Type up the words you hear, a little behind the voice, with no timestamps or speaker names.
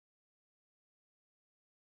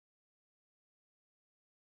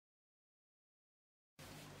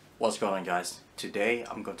What's going on, guys? Today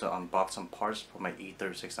I'm going to unbox some parts for my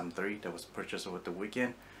E36 M3 that was purchased over the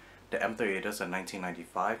weekend. The M3 is a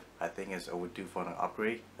 1995. I think it's overdue for an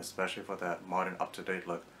upgrade, especially for that modern up-to-date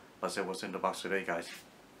look. Let's see what's in the box today, guys.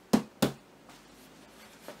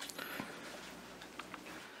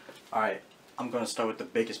 Alright, I'm going to start with the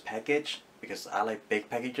biggest package because I like big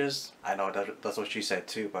packages. I know that's what she said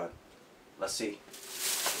too, but let's see.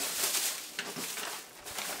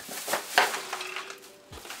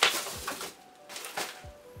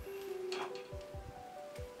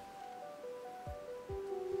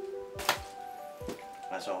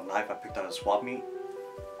 Nice little knife I picked out of swap meet.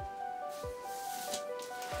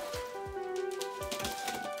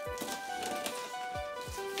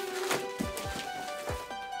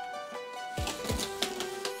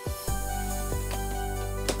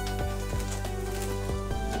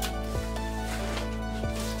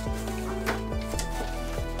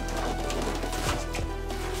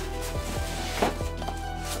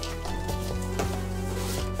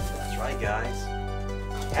 That's right, guys.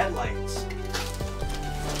 Headlights.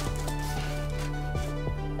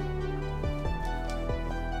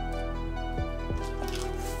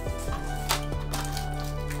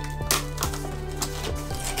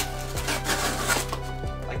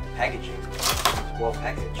 Packaging. It's well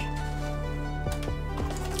packaged.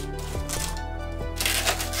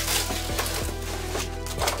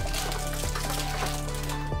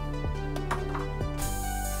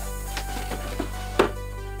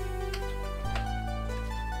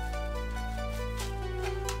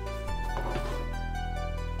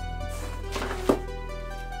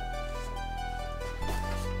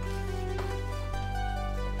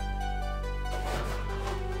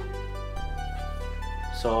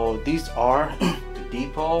 So these are the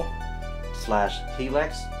DEPO /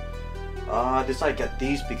 Helix. I decided to get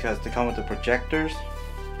these because they come with the projectors.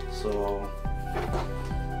 So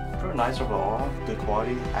pretty nice overall, good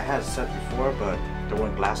quality. I had a set before, but they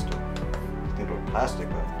weren't glass though. I think they were plastic,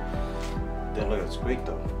 but they didn't look as great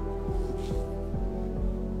though.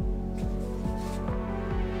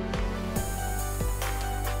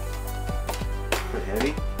 Pretty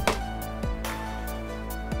heavy.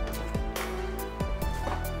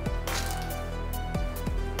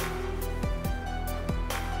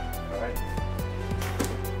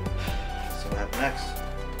 Next,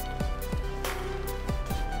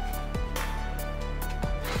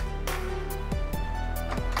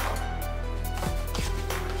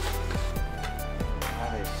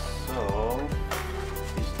 so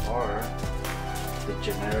these are the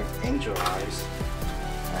generic Angel Eyes.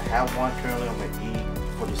 I have one currently on my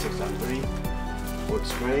E36 M3.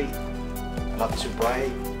 Works great, not too bright.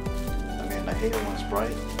 I mean, I hate it when it's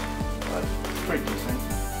bright, but pretty decent.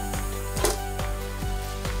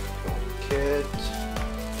 Kit,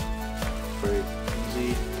 very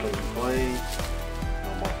easy, plug and play, no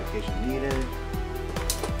modification needed.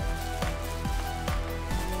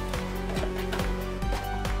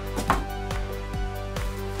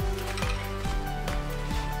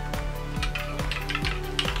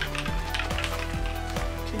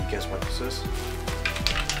 Can you guess what this is?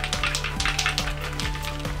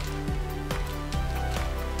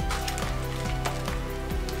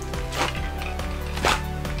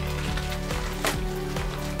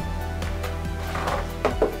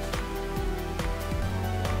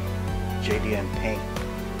 JDM paint.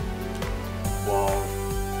 Well,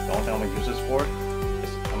 the only thing I'm going to use this for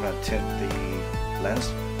is I'm going to tint the lens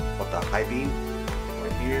of the high beam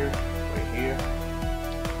right here, right here.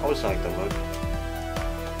 I always like the look.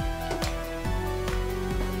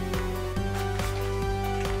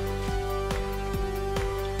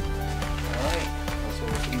 Alright,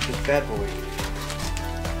 let's use this bad boy.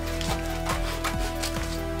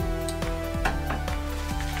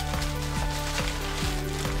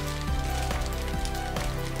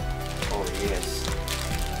 Yes,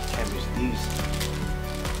 can't use these.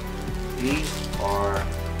 These are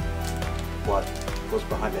what goes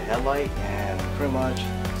behind the headlight and pretty much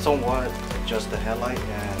somewhat adjust the headlight,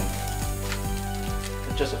 and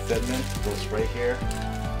just a fitment goes right here,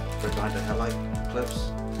 right behind the headlight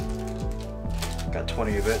clips. Got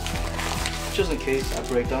 20 of it, just in case I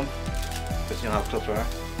break them, because you know how clips are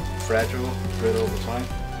fragile, brittle over time.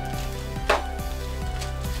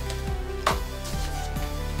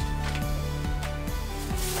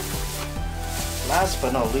 Last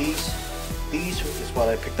but not least, these is what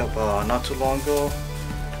I picked up not too long ago.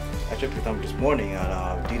 Actually picked up this morning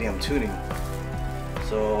at DDM Tuning.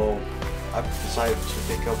 So I decided to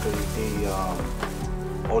pick up the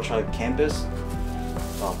Ultra Canvas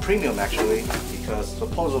Premium, actually, because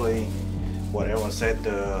supposedly what everyone said,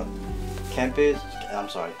 the Canvas, I'm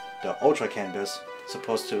sorry, the Ultra Canvas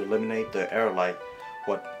supposed to eliminate the error light.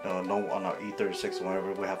 What no on our E36,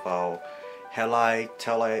 whenever we have our headlight,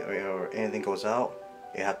 tail light, or anything goes out,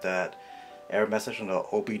 it had that error message on the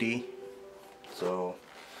OBD. So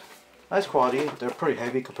nice quality. They're pretty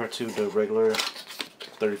heavy compared to the regular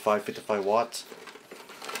 35-55 watts.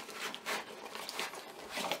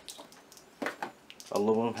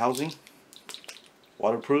 Aluminum housing,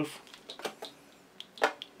 waterproof,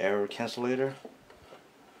 error cancellator,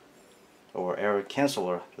 or error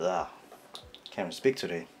canceller. Can't even speak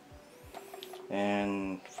today.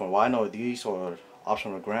 And from what I know, these are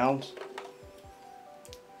optional grounds.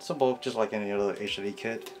 Simple, just like any other HD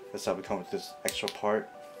kit. That's how we come with this extra part.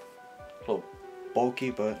 A little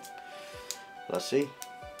bulky, but let's see.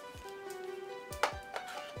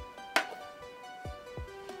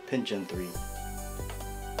 Pin Gen 3.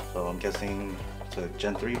 So I'm guessing it's a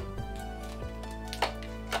Gen 3.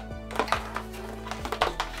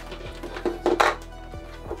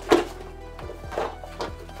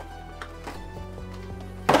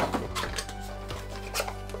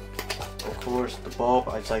 Of course, the bulb,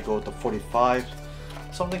 I'd say go with the 45.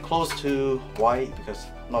 Something close to white because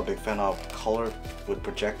I'm not a big fan of color with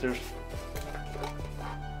projectors.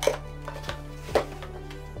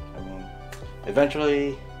 I mean,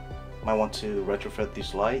 eventually might want to retrofit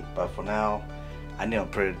this light, but for now I need them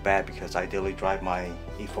pretty bad because I daily drive my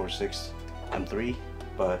E36 M3,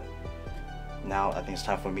 but now I think it's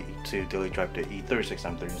time for me to daily drive the E36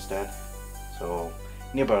 M3 instead. So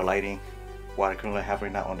need better lighting. What I currently have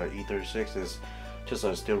right now on the E36 is just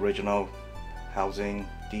a still original housing,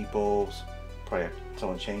 DEPOs. Probably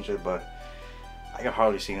someone changed it, but I can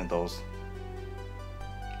hardly see in those.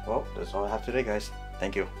 Well, that's all I have today, guys.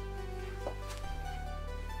 Thank you.